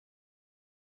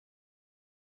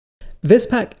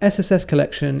VizPak SSS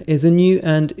collection is a new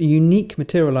and unique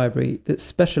material library that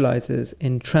specializes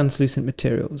in translucent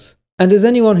materials. And as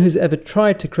anyone who's ever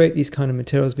tried to create these kind of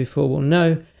materials before will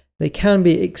know, they can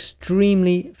be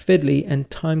extremely fiddly and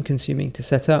time-consuming to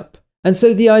set up. And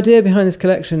so the idea behind this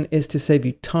collection is to save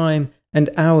you time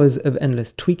and hours of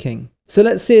endless tweaking. So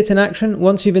let's see it in action.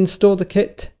 Once you've installed the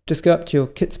kit, just go up to your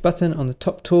Kits button on the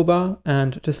top toolbar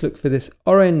and just look for this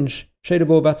orange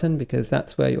shadable button, because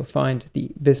that's where you'll find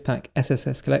the VizPak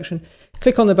SSS collection.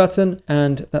 Click on the button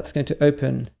and that's going to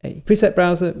open a preset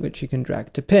browser which you can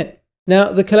drag to pin.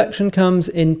 Now the collection comes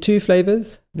in two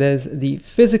flavors. There's the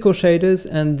physical shaders,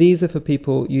 and these are for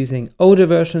people using older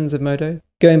versions of Modo,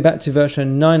 going back to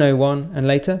version 9.01 and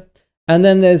later. And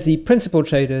then there's the principled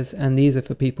shaders, and these are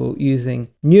for people using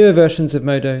newer versions of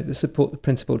Modo that support the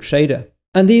principled shader.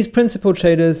 And these principled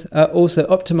shaders are also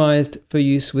optimized for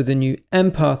use with the new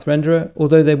M-Path renderer,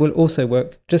 although they will also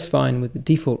work just fine with the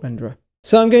default renderer.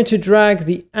 So I'm going to drag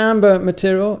the amber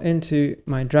material into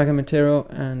my dragon material,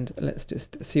 and let's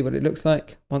just see what it looks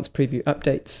like once preview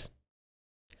updates.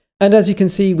 And as you can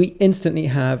see, we instantly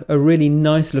have a really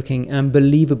nice looking and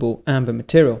believable amber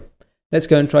material. Let's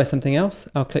go and try something else.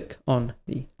 I'll click on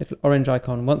the little orange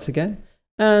icon once again,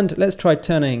 and let's try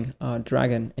turning our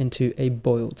dragon into a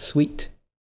boiled sweet.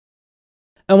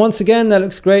 And once again, that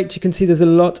looks great. You can see there's a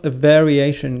lot of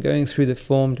variation going through the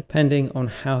form depending on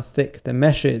how thick the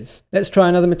mesh is. Let's try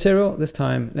another material. This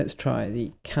time, let's try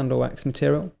the candle wax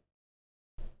material.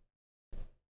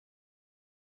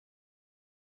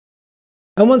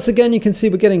 And once again, you can see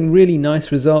we're getting really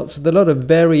nice results with a lot of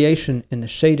variation in the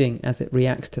shading as it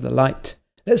reacts to the light.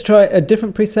 Let's try a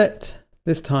different preset.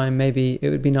 This time, maybe it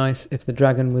would be nice if the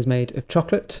dragon was made of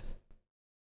chocolate.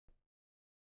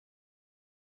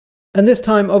 And this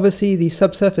time, obviously, the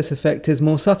subsurface effect is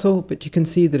more subtle, but you can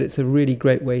see that it's a really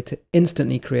great way to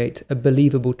instantly create a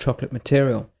believable chocolate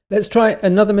material. Let's try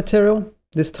another material.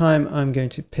 This time I'm going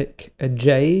to pick a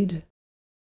jade.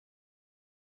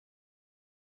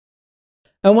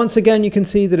 And once again, you can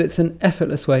see that it's an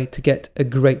effortless way to get a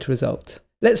great result.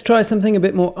 Let's try something a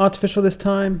bit more artificial this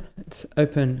time. Let's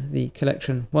open the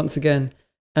collection once again.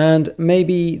 And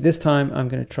maybe this time I'm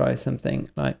going to try something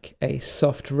like a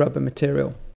soft rubber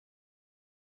material.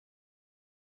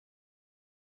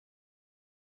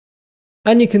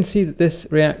 And you can see that this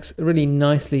reacts really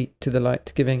nicely to the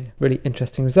light, giving really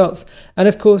interesting results. And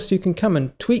of course, you can come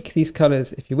and tweak these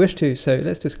colors if you wish to. So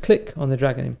let's just click on the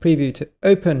dragon in preview to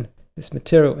open this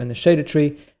material in the shader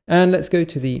tree. And let's go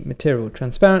to the material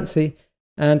transparency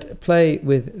and play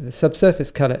with the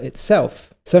subsurface color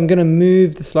itself. So I'm going to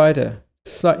move the slider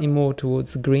slightly more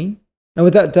towards the green. And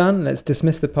with that done, let's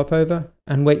dismiss the popover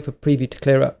and wait for preview to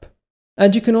clear up.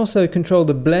 And you can also control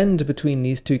the blend between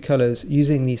these two colors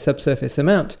using the subsurface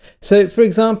amount. So for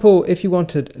example, if you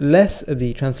wanted less of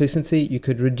the translucency, you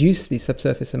could reduce the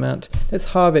subsurface amount. Let's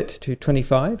halve it to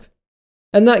 25.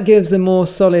 And that gives a more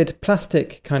solid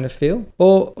plastic kind of feel.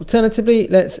 Or alternatively,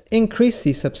 let's increase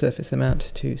the subsurface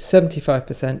amount to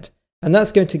 75%. And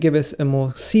that's going to give us a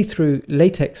more see-through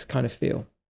latex kind of feel.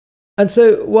 And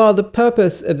so while the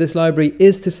purpose of this library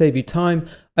is to save you time,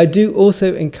 I do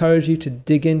also encourage you to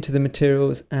dig into the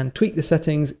materials and tweak the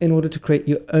settings in order to create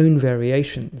your own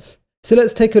variations. So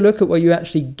let's take a look at what you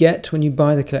actually get when you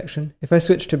buy the collection. If I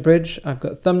switch to Bridge, I've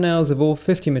got thumbnails of all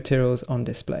 50 materials on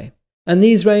display. And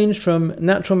these range from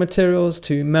natural materials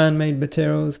to man-made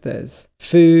materials. There's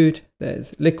food,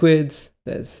 there's liquids,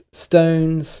 there's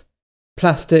stones,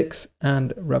 plastics,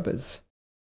 and rubbers.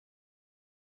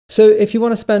 So if you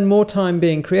want to spend more time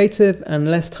being creative and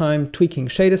less time tweaking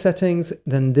shader settings,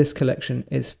 then this collection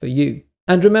is for you.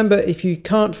 And remember, if you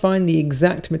can't find the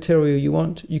exact material you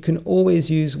want, you can always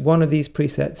use one of these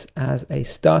presets as a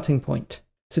starting point.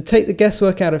 So take the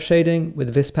guesswork out of shading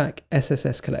with VizPak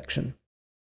SSS collection.